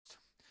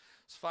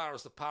far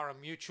as the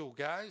pari-mutuel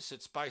goes,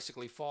 it's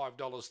basically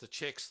 $5, the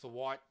checks, the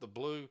white, the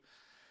blue,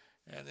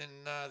 and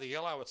then the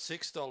yellow at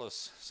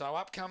 $6. So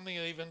up come the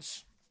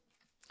evens.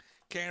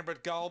 Canberra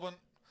at Goulburn.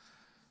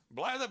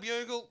 Blow the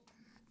bugle.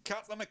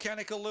 Cut the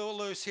mechanical lure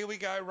loose. Here we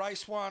go.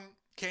 Race 1.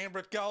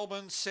 Canberra at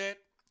Goulburn. Set.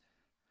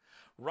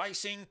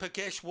 Racing,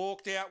 Pakesh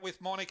walked out with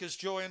Monica's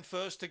Joy, and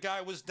first to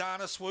go was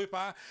Dana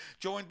Swooper,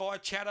 joined by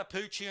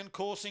Chattapoochie, and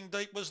coursing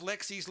deep was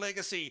Lexi's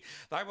Legacy.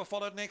 They were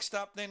followed next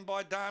up then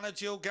by Dana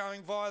Jill,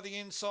 going via the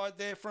inside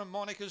there from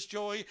Monica's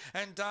Joy,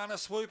 and Dana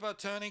Swooper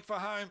turning for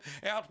home.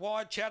 Out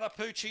wide,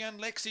 Chattapoochie and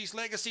Lexi's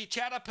Legacy.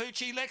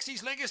 Chattapoochie,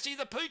 Lexi's Legacy.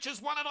 The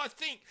Pooches won it, I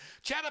think.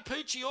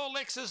 Chattapoochie or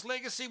Lexi's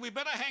Legacy. We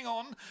better hang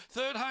on.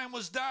 Third home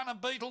was Dana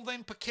Beetle,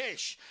 then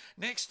Pakesh.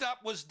 Next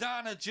up was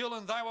Dana Jill,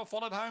 and they were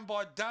followed home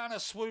by Dana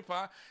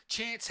Swooper.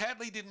 Chance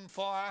Hadley didn't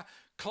fire.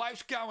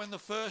 Close go in the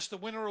first. The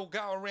winner will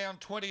go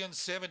around 20 and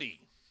 70.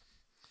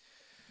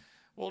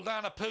 Well,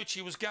 Dana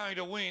Poochie was going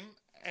to win,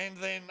 and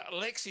then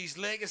Lexi's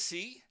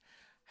Legacy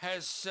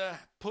has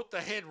put the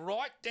head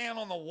right down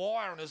on the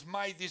wire and has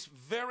made this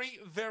very,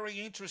 very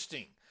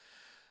interesting.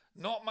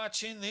 Not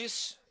much in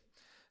this.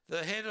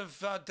 The head of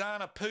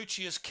Dana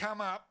Poochie has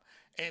come up,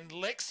 and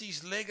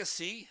Lexi's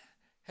Legacy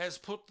has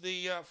put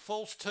the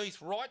false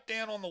teeth right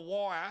down on the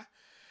wire.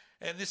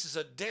 And this is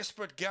a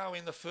desperate go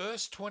in the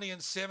first, 20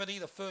 and 70,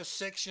 the first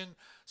section,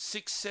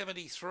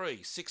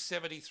 673.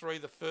 673,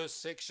 the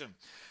first section.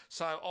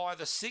 So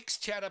either 6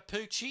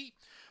 Chattapoochie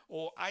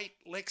or 8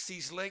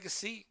 Lexi's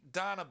Legacy.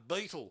 Dana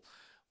Beetle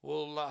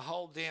will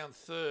hold down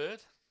third.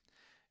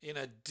 In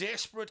a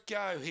desperate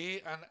go here,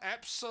 an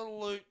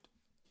absolute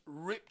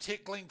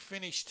rip-tickling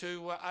finish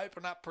to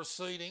open up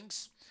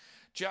proceedings.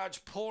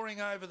 Judge poring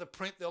over the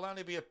print. There'll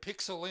only be a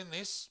pixel in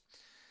this.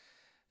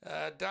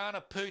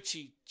 Dana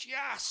Poochie,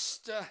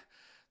 just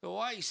the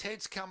way his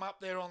head's come up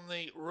there on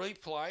the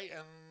replay,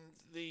 and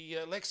the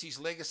Lexi's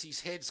Legacy's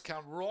head's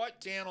come right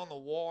down on the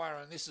wire,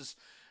 and this is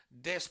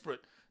desperate.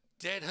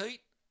 Dead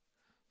heat.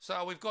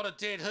 So we've got a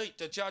dead heat.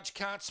 The judge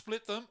can't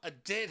split them. A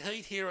dead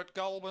heat here at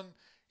Goulburn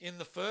in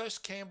the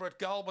first. Canberra at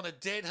Goulburn, a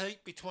dead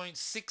heat between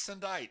 6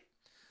 and 8.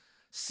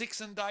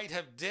 6 and 8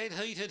 have dead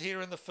heated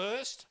here in the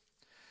first.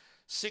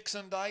 6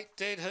 and 8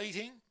 dead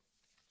heating.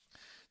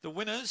 The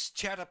winners,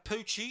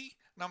 Chattapoochie,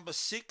 number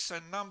 6,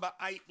 and number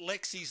 8,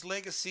 Lexi's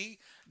Legacy.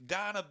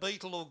 Dana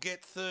Beetle will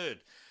get third.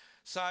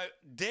 So,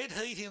 dead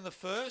heat in the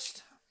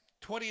first,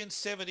 20 and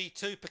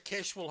 72.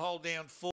 Pakesh will hold down 4.